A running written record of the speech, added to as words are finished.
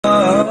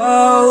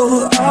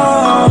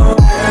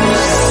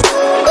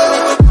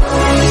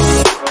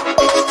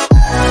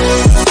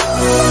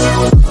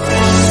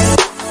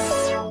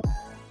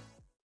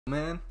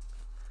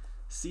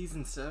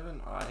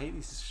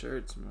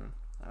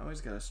Always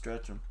gotta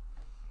stretch them.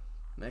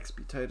 Necks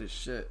be tight as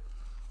shit.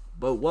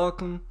 But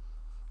welcome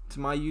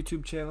to my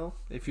YouTube channel.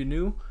 If you're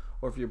new,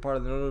 or if you're part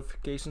of the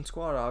notification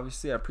squad,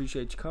 obviously I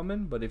appreciate you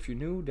coming. But if you're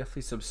new,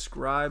 definitely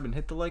subscribe and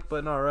hit the like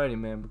button already,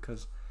 man.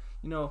 Because,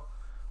 you know,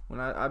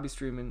 when I be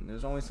streaming,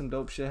 there's always some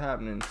dope shit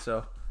happening.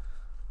 So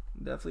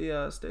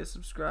definitely stay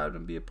subscribed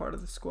and be a part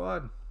of the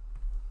squad.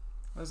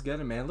 Let's get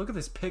it, man. Look at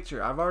this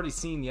picture. I've already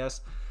seen,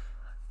 yes,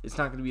 it's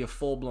not going to be a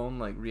full-blown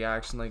like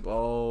reaction like,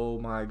 oh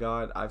my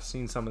god, I've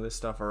seen some of this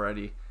stuff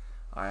already.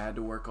 I had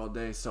to work all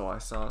day, so I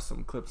saw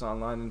some clips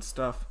online and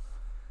stuff.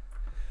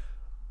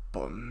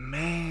 But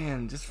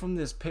man, just from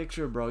this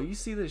picture, bro, you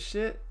see this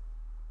shit?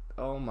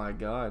 Oh my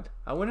god.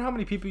 I wonder how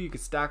many people you could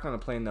stack on a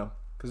plane though,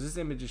 because this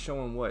image is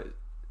showing what,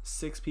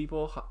 6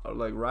 people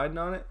like riding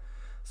on it.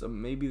 So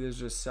maybe there's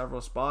just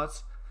several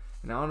spots.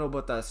 And I don't know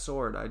about that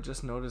sword. I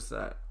just noticed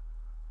that.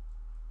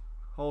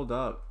 Hold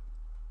up.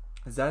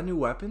 Is that a new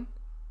weapon?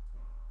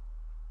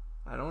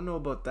 I don't know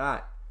about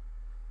that.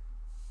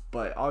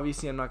 But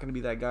obviously I'm not gonna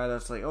be that guy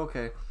that's like,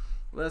 okay,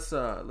 let's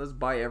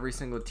buy every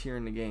single tier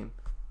in the game.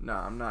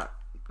 Nah, I'm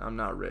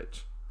not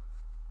rich.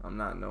 I'm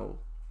not no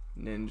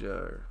ninja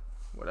or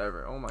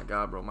whatever. Oh my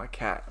god, bro, my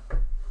cat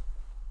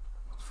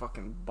is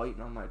fucking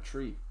biting on my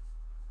tree.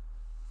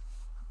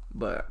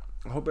 But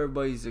I hope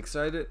everybody's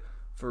excited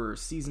for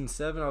season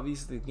 7.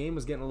 Obviously the game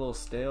was getting a little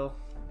stale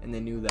and they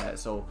knew that,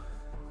 so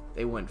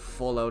they went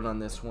full out on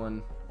this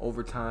one.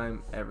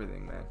 Overtime,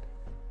 everything, man.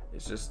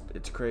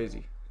 It's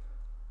crazy.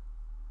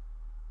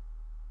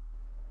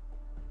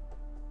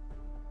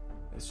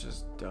 It's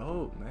just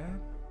dope,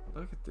 man.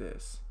 Look at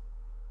this.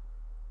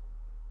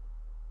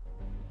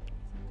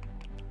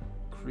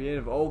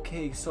 Creative.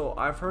 Okay, so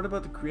I've heard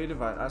about the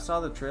creative. I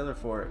saw the trailer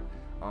for it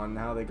on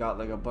how they got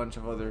like a bunch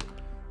of other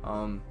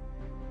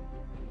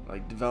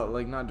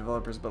like not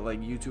developers but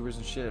like YouTubers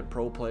and shit,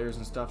 pro players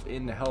and stuff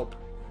in to help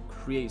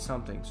create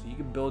something. So you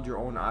can build your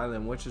own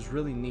island, which is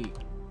really neat.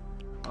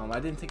 I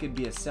didn't think it'd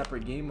be a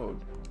separate game mode.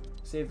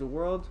 Save the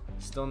world,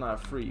 still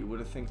not free. You would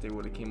have think they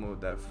would have came out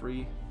with that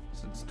free.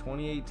 Since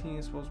 2018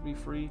 is supposed to be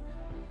free.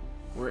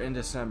 We're in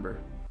December.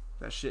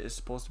 That shit is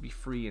supposed to be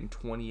free in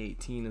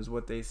 2018 is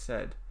what they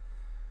said.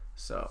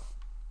 So,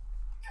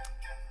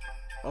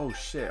 oh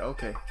shit,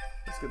 okay.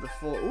 Let's get the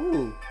full,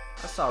 ooh,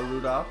 I saw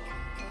Rudolph.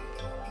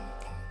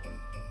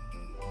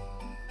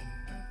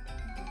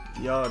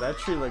 Yo, that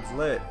tree looks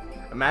lit.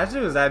 Imagine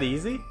it was that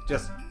easy.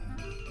 Just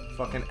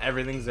fucking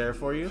everything's there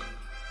for you.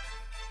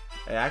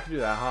 Hey, I can do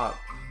that hop.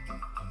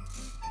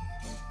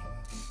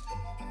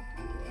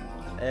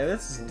 Hey,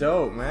 this is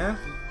dope, man.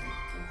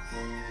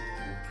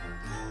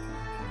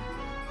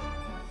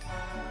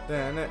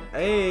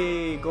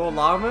 Hey, gold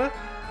llama?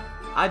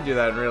 I'd do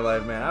that in real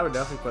life, man. I would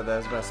definitely put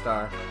that as best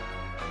star.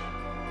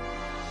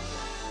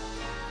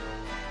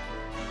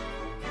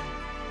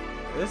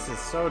 This is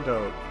so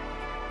dope.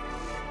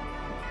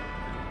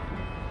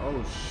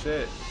 Oh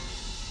shit.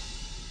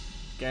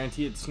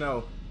 Guaranteed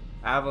snow.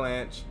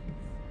 Avalanche.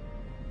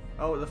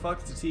 Oh, what the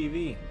fuck is the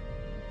TV?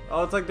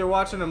 Oh, it's like they're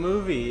watching a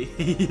movie.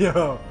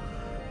 Yo.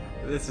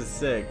 This is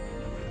sick.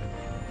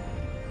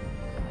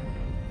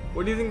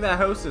 What do you think that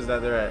house is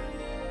that they're at?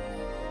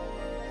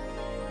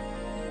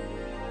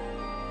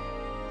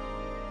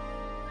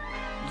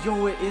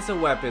 Yo, it is a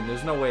weapon.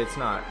 There's no way it's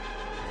not.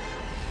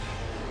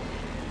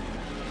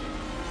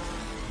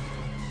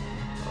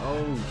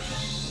 Oh,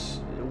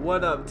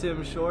 what up,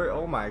 Tim Short?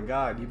 Oh my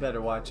god, you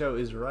better watch out.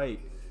 Is right.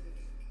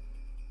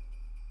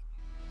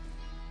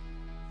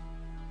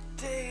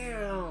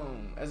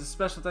 Damn. As a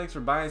special thanks for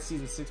buying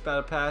Season 6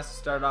 Battle Pass,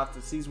 start off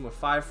the season with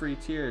 5 free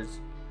tiers.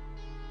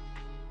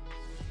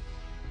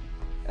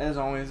 As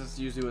always, that's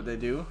usually what they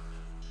do.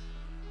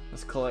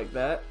 Let's collect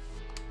that.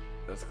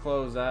 Let's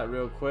close that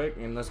real quick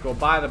and let's go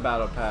buy the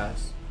Battle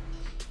Pass.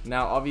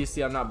 Now,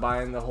 obviously, I'm not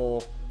buying the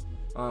whole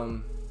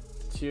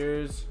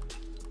tiers.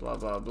 Blah,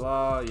 blah,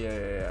 blah.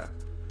 Yeah.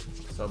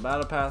 So,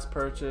 Battle Pass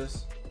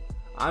purchase.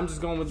 I'm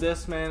just going with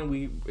this,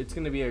 man. It's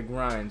going to be a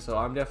grind, so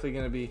I'm definitely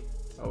going to be...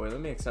 Oh, wait,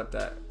 let me accept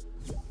that.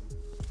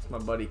 My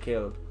buddy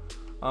Caleb.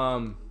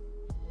 I'm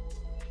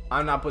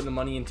not putting the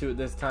money into it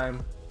this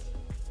time.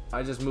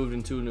 I just moved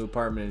into a new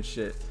apartment and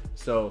shit,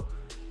 so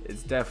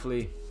it's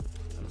definitely,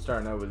 I'm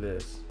starting out with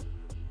this.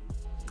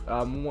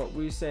 What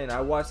were you saying?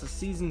 I watched the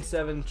season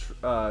 7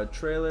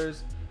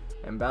 trailers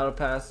and Battle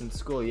Pass in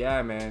school.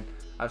 Yeah, man,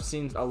 I've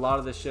seen a lot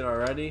of this shit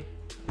already,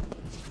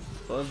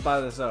 so let's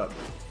buy this up.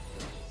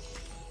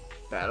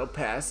 Battle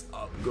Pass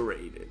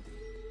upgraded.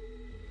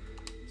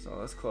 So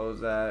let's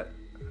close that.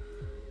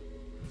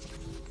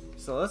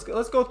 So let's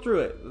go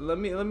through it. Let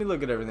me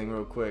look at everything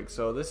real quick.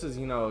 So this is,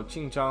 you know,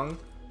 Ching Chong.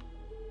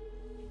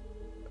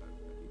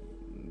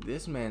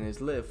 This man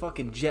is lit.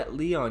 Fucking Jet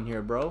Li on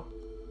here, bro.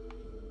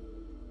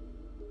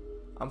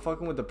 I'm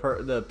fucking with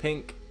the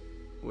pink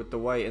with the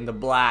white, and the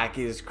black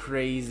is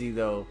crazy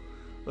though.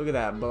 Look at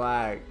that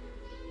black.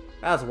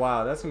 That's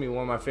wild. That's gonna be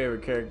one of my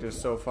favorite characters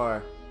so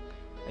far.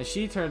 And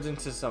she turns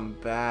into some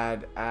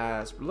bad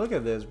ass. Look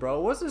at this,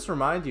 bro. What's this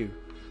remind you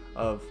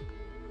of?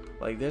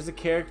 Like, there's a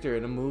character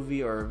in a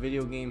movie or a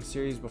video game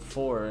series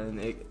before, and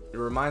It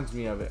reminds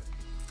me of it.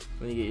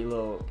 When you get your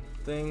little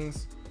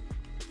things.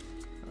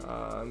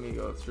 Let me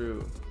go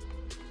through.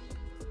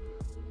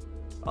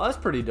 Oh, that's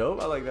pretty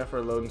dope. I like that for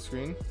a loading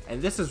screen.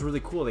 And this is really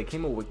cool. They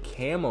came up with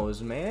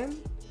camos, man.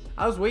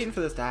 I was waiting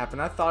for this to happen.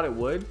 I thought it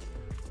would.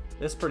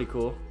 This is pretty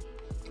cool.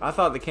 I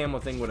thought the camo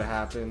thing would have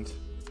happened.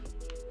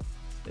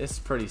 This is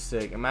pretty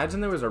sick. Imagine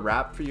there was a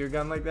wrap for your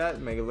gun like that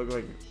and make it look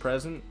like a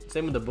present.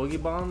 Same with the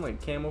boogie bomb,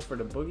 like camo for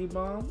the boogie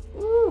bomb.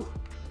 Ooh.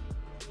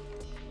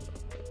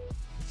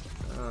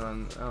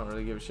 I don't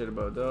really give a shit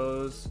about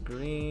those.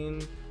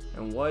 Green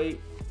and white.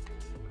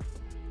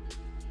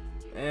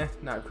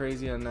 Not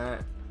crazy on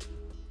that.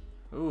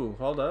 Ooh,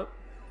 hold up.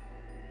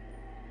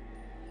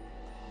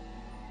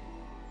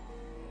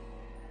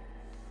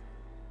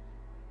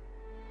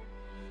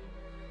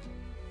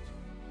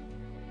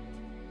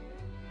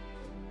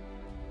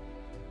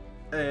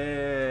 Hey,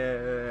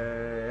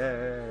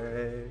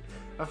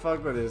 I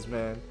fuck with this,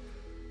 man.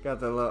 Got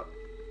the look.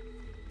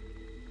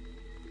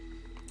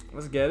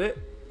 Let's get it.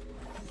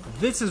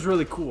 This is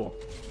really cool.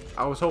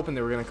 I was hoping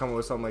they were gonna come up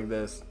with something like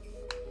this.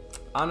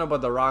 I don't know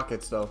about the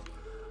rockets though.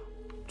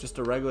 Just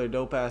a regular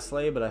dope ass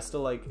sleigh, but I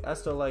still like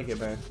it,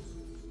 man.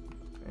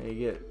 And you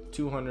get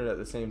 200 at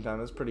the same time.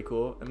 That's pretty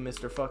cool. And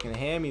Mr. fucking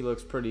Hammy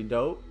looks pretty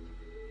dope.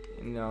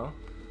 You know.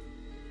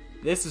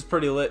 This is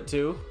pretty lit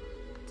too.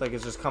 It's like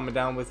it's just coming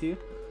down with you.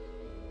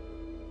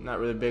 Not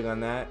really big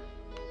on that.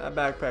 That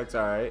backpack's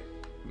alright.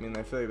 I mean,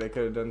 I feel like they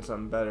could have done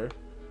something better.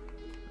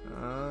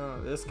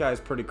 This guy's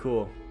pretty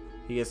cool.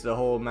 He gets the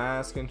whole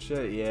mask and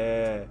shit.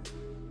 Yeah.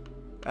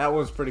 That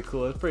one's pretty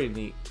cool. It's pretty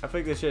neat. I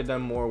think they should have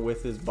done more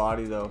with his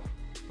body though.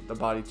 With the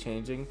body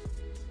changing.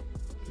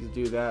 If you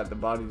do that, the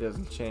body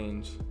doesn't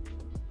change.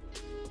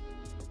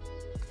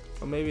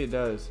 Well, maybe it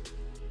does.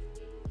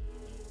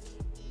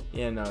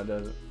 Yeah, no, it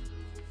doesn't.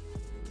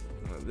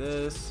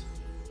 This.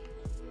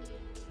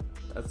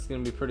 That's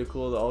gonna be pretty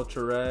cool. The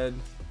ultra red.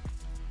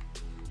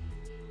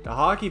 The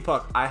hockey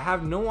puck. I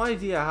have no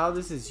idea how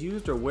this is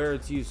used or where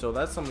it's used, so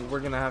that's something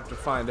we're gonna have to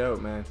find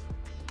out, man.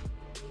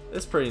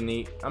 It's pretty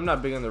neat. I'm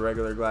not big on the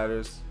regular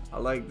gliders. I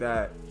like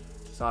that.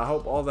 So I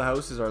hope all the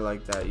houses are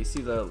like that. You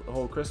see the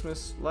whole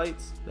Christmas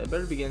lights? They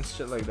better be getting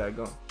shit like that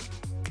going.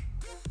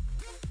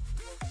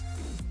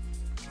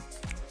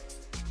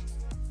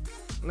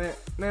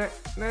 Nah.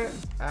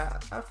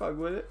 I fuck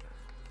with it.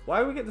 Why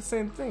do we get the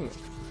same thing?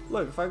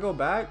 Look, if I go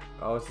back,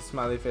 oh, it's a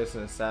smiley face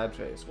and a sad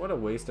face. What a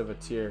waste of a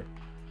tear.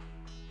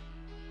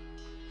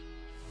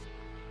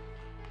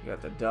 You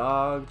got the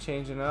dog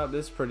changing up.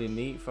 This is pretty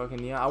neat.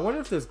 Fucking yeah. I wonder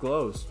if this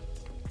glows.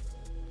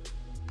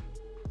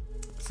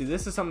 See,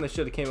 this is something they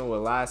should have came up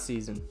with last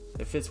season.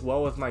 It fits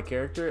well with my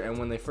character. And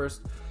when they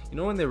first, you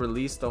know, when they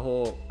released the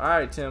whole, all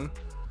right, Tim,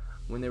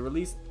 when they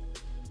released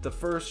the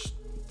first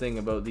thing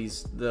about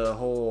these, the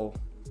whole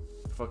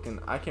fucking,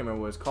 I can't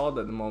remember what it's called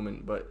at the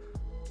moment, but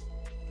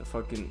the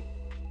fucking,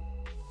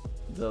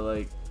 the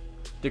like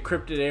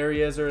decrypted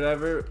areas or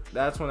whatever,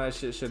 that's when that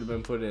shit should have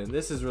been put in.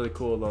 This is really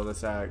cool though,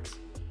 this axe.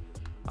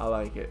 I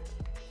like it.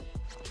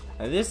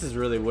 And this is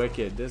really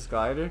wicked, this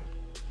glider.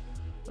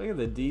 Look at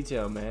the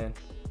detail, man.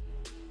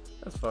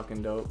 That's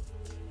fucking dope.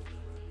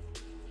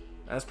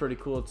 That's pretty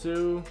cool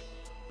too.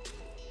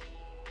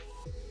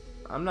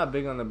 I'm not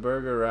big on the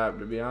burger wrap,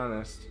 to be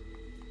honest.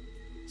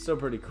 Still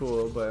pretty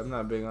cool, but I'm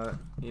not big on it.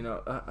 You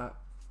know,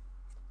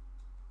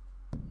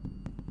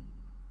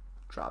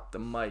 drop the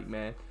mic,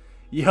 man.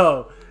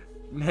 Yo,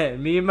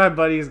 man, me and my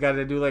buddies got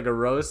to do like a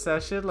roast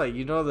session. Like,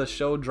 you know, the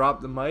show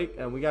Drop the Mic,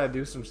 and we got to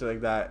do some shit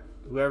like that.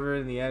 Whoever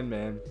in the end,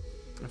 man.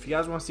 If you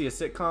guys want to see a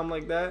sitcom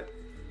like that,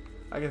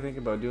 I can think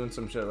about doing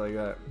some shit like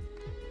that.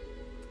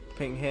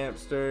 Pink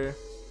hamster.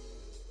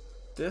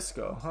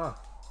 Disco, huh?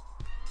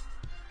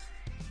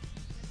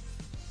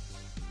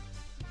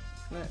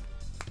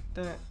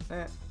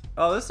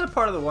 Oh, this is a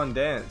part of the one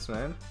dance,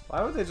 man.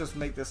 Why would they just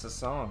make this a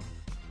song?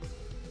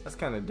 That's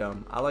kind of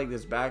dumb. I like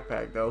this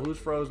backpack, though. Who's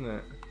frozen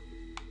it?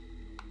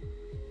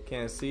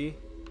 Can't see.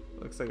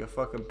 Looks like a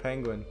fucking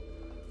penguin.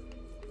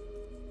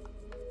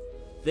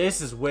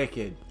 This is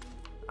wicked.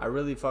 I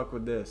really fuck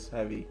with this.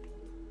 Heavy.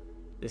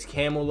 This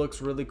camel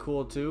looks really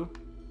cool, too.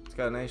 It's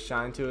got a nice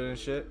shine to it and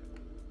shit.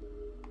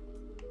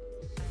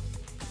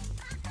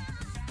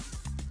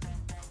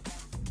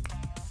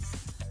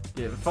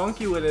 Get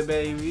funky with it,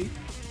 baby.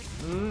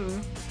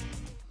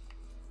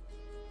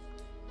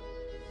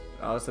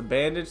 Oh, it's a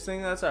bandage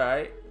thing? That's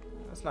alright.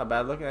 That's not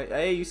bad looking.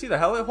 Hey, you see the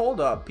heli?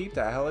 Hold up. Peep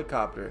that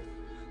helicopter.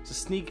 It's a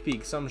sneak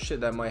peek. Some shit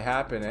that might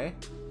happen, eh?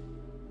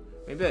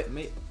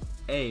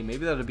 Maybe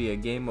that'll be a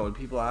game mode.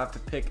 People have to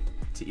pick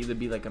to either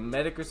be like a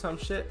medic or some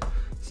shit.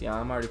 See,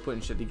 I'm already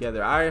putting shit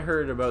together. I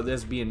heard about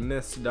this being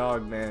Myth's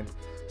dog, man.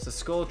 It's a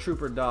Skull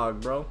Trooper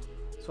dog, bro.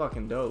 It's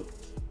fucking dope.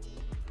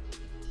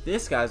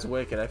 This guy's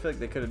wicked. I feel like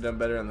they could have done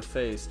better on the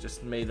face.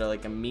 Just made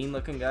like a mean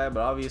looking guy,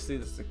 but obviously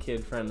this is a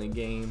kid friendly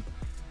game.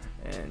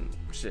 And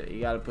shit, you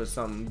gotta put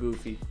something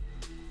goofy.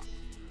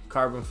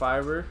 Carbon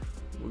fiber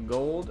with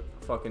gold.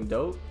 Fucking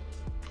dope.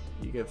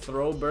 You can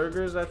throw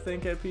burgers, I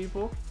think, at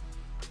people.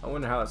 I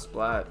wonder how it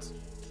splats.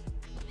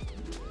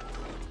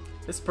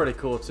 It's pretty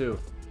cool too.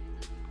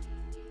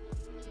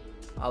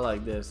 I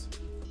like this.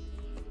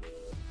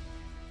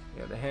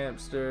 Yeah, the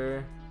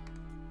hamster.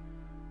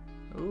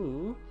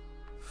 Ooh.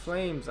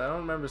 Flames. I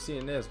don't remember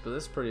seeing this, but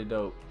this is pretty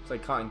dope. It's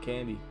like cotton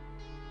candy.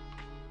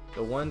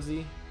 The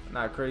onesie. I'm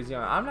not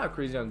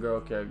crazy on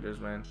girl characters,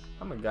 man.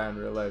 I'm a guy in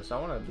real life, so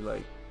I want to be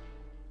like,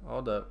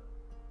 hold up.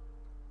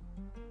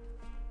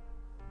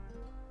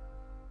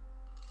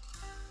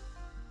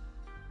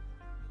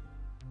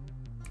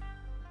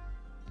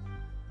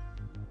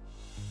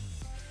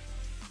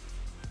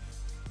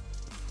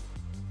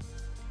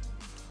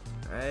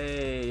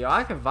 Hey, yo,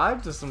 I can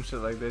vibe to some shit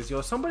like this.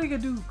 Yo, somebody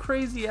could do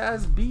crazy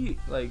ass beat,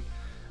 like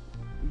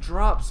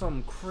drop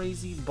some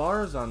crazy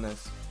bars on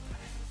this.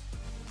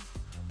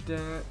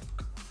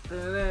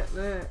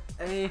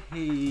 Hey,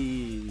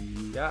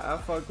 I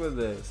fuck with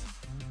this.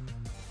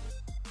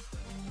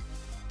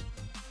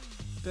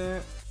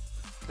 Hey,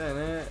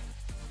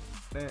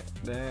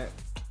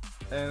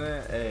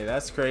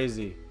 that's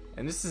crazy.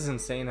 And this is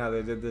insane how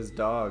they did this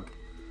dog.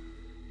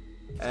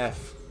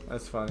 F,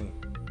 that's funny.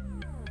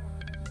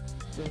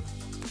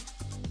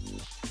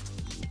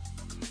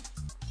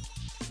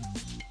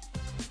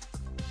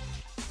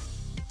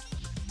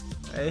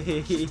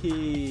 Hey,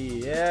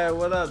 yeah,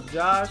 what up,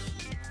 Josh?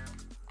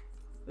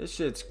 This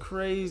shit's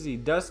crazy.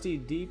 Dusty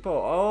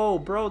Depot. Oh,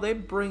 bro, they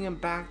bringing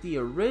back the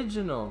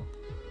original.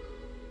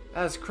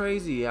 That's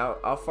crazy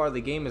how far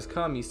the game has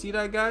come. You see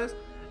that, guys?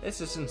 It's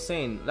just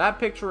insane. That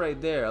picture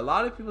right there, a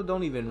lot of people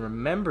don't even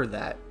remember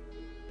that.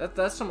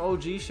 That's some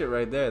OG shit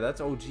right there. That's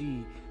OG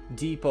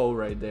Depot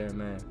right there,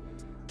 man.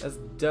 That's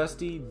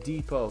Dusty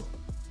Depot.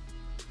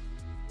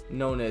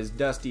 Known as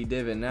Dusty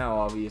Divot now,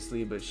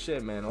 obviously, but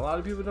shit, man, a lot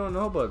of people don't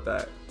know about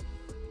that.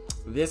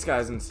 This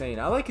guy's insane.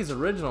 I like his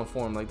original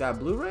form, like that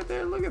blue right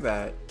there. Look at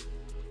that.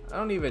 I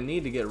don't even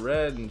need to get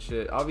red and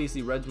shit.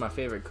 Obviously, red's my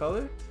favorite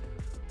color,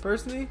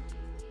 personally.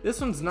 This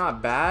one's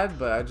not bad,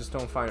 but I just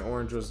don't find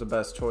orange was the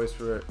best choice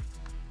for it.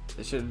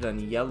 They should have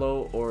done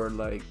yellow or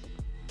like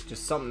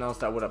just something else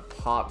that would have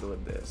popped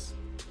with this,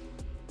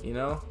 you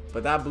know.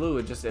 But that blue,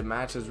 it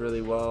matches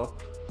really well.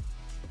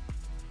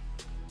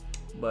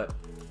 But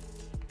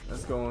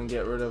let's go and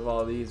get rid of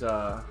all these.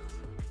 You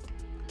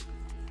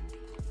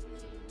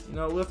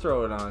know, we'll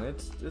throw it on.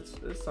 It's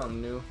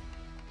something new.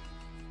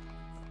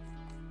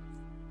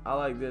 I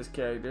like this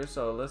character,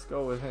 so let's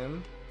go with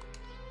him.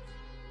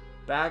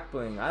 Back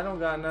bling. I don't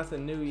got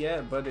nothing new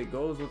yet, but it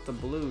goes with the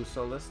blue,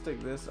 so let's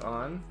stick this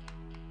on.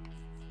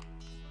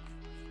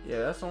 Yeah,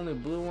 that's the only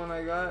blue one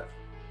I got.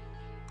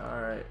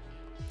 All right.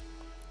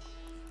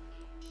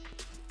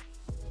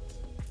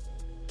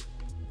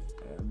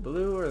 Yeah,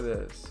 blue or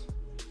this?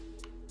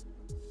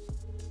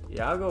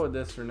 Yeah, I'll go with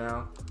this for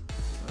now.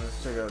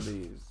 Let's check out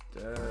these.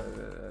 Get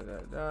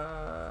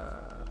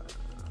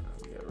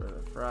rid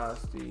of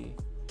Frosty.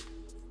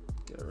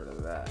 Get rid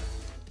of that.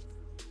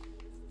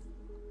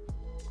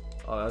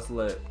 Oh, that's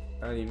lit.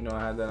 I didn't even know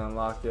I had that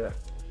unlocked yet.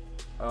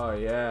 Oh,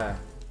 yeah.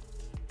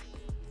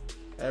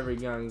 Every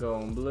gun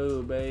going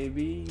blue,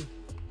 baby.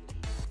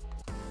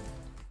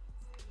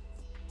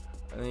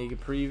 And then you can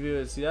preview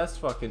it. See, that's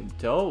fucking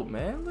dope,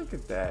 man. Look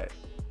at that.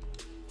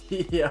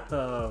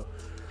 Yo.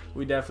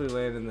 We definitely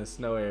landed in the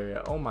snow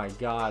area. Oh my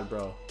god,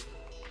 bro.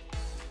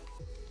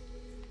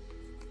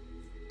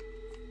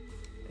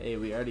 Hey,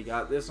 we already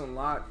got this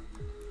unlocked.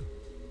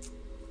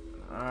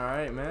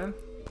 Alright, man.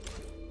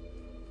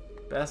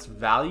 Best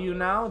value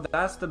now?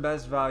 That's the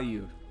best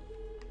value.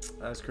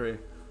 That's crazy.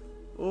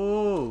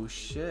 Oh,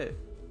 shit.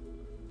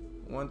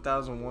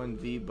 1001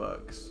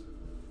 V-Bucks.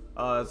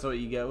 Oh, that's what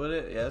you get with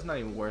it? Yeah, it's not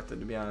even worth it,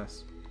 to be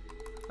honest.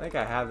 I think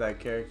I have that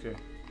character.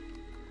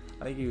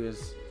 I think he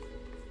was...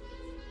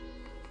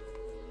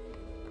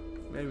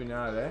 Maybe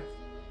not, eh?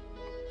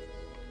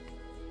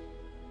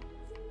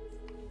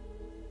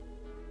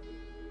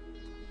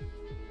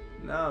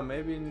 No,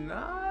 maybe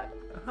not.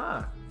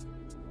 Huh.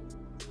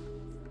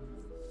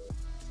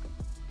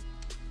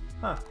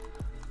 Huh.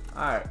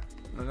 Alright.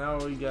 Well,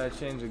 now we gotta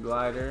change the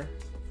glider.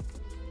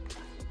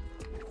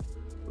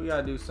 We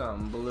gotta do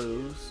something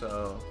blue,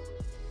 so...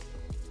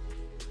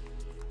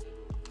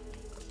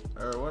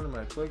 Or what am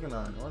I clicking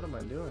on? What am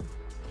I doing?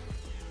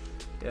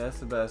 Yeah, that's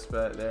the best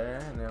bet there.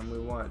 And then we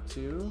want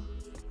to...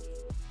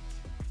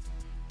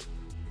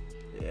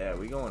 Yeah,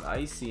 we going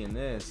icy in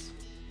this.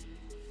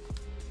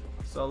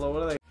 Solo,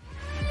 what are they?